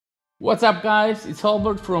What's up guys, it's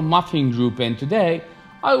Albert from Muffin Group, and today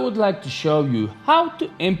I would like to show you how to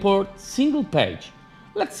import single page.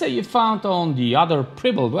 Let's say you found on the other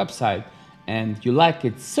Prebuild website and you like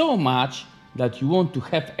it so much that you want to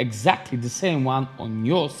have exactly the same one on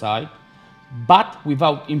your site, but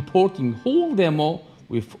without importing whole demo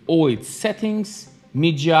with all its settings,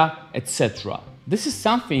 media, etc. This is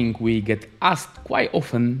something we get asked quite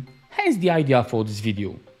often, hence the idea for this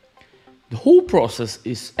video. The whole process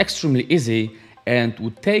is extremely easy and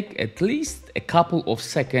would take at least a couple of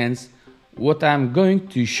seconds, what I'm going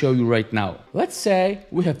to show you right now. Let's say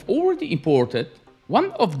we have already imported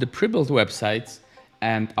one of the Prebuild websites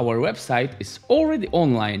and our website is already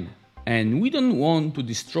online and we don't want to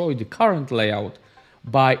destroy the current layout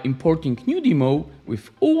by importing new demo with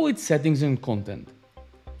all its settings and content.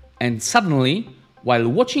 And suddenly, while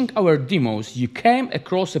watching our demos, you came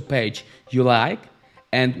across a page you like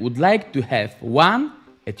and would like to have one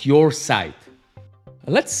at your site.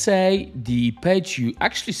 Let's say the page you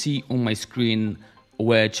actually see on my screen,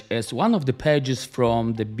 which is one of the pages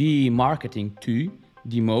from the BE Marketing 2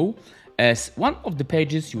 demo, as one of the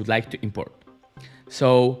pages you would like to import.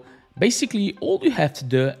 So basically all you have to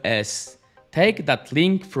do is take that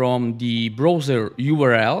link from the browser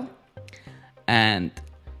URL and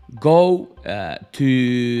go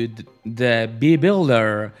to the BE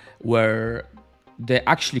Builder where the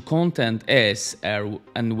actually content is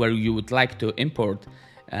and where you would like to import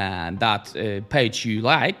that page you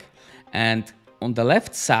like, and on the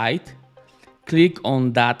left side click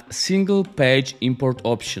on that single page import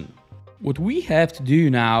option. What we have to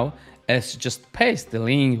do now is just paste the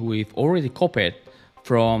link we've already copied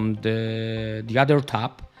from the other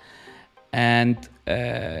tab and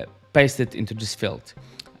paste it into this field.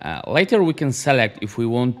 Later we can select if we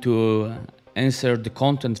want to insert the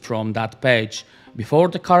content from that page before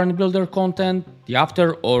the current builder content, the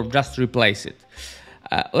after, or just replace it.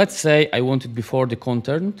 Let's say I want it before the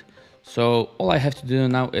content, so all I have to do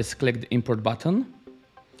now is click the import button.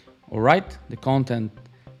 Alright, the content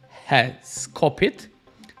has copied,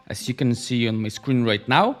 as you can see on my screen right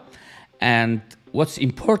now. And what's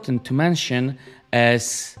important to mention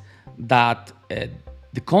is that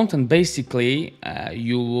the content basically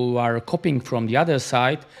you are copying from the other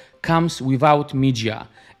side comes without media.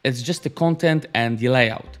 It's just the content and the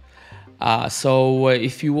layout. So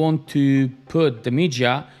if you want to put the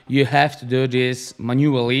media, you have to do this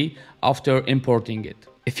manually after importing it.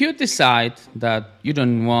 If you decide that you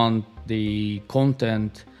don't want the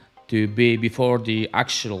content to be before the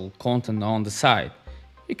actual content on the site,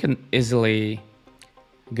 you can easily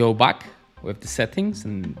go back with the settings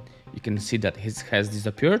and you can see that it has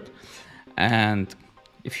disappeared. And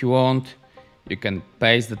if you want, you can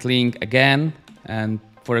paste that link again, and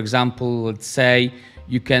for example, let's say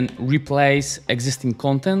you can replace existing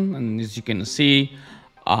content, and as you can see,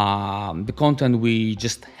 the content we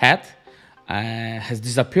just had has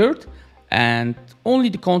disappeared, and only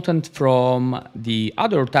the content from the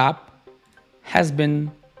other tab has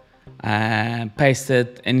been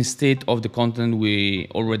pasted instead of the content we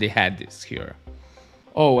already had this here.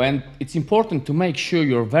 Oh, and it's important to make sure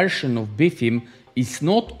your version of BEtheme is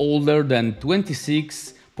not older than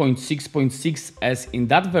 26.6.6, as in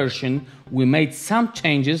that version we made some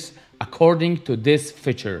changes according to this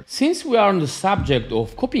feature. Since we are on the subject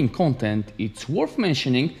of copying content, it's worth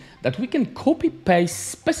mentioning that we can copy-paste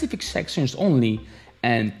specific sections only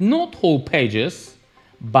and not whole pages,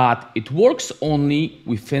 but it works only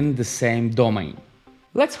within the same domain.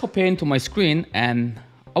 Let's hop into my screen and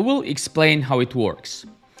I will explain how it works.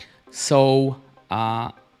 So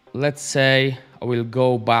let's say I will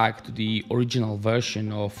go back to the original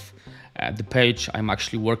version of the page I'm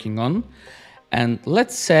actually working on, and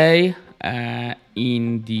let's say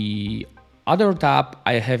in the other tab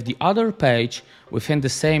I have the other page within the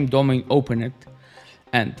same domain open,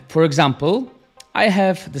 and for example I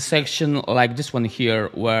have the section like this one here,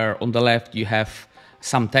 where on the left you have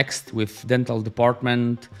some text with dental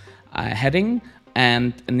department heading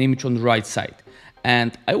and an image on the right side.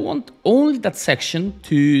 And I want only that section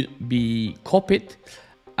to be copied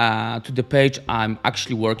to the page I'm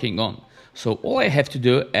actually working on. So all I have to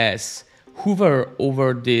do is hover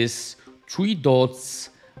over these three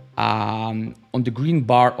dots on the green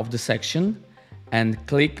bar of the section and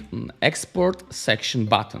click on Export Section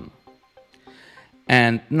button.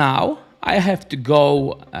 And now I have to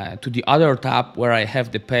go to the other tab where I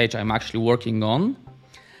have the page I'm actually working on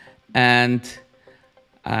and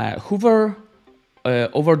hover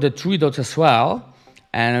over the three dots as well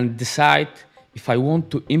and decide if I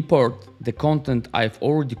want to import the content I've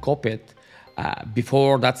already copied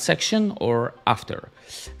before that section or after.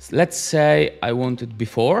 Let's say I want it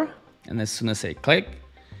before, And as soon as I click,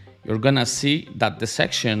 you're gonna see that the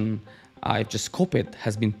section I've just copied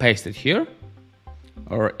has been pasted here.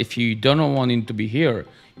 Or if you don't want it to be here,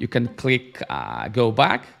 you can click go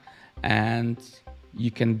back, and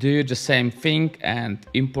you can do the same thing and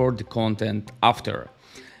import the content after.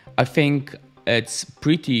 I think it's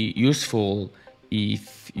pretty useful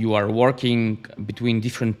if you are working between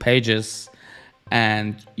different pages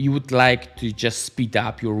and you would like to just speed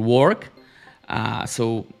up your work.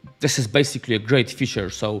 So this is basically a great feature.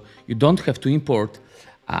 So you don't have to import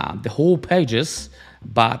the whole pages,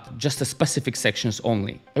 but just the specific sections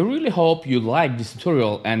only. I really hope you like this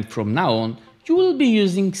tutorial, and from now on you will be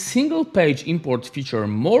using single page import feature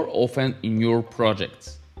more often in your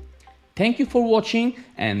projects. Thank you for watching,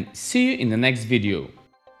 and see you in the next video.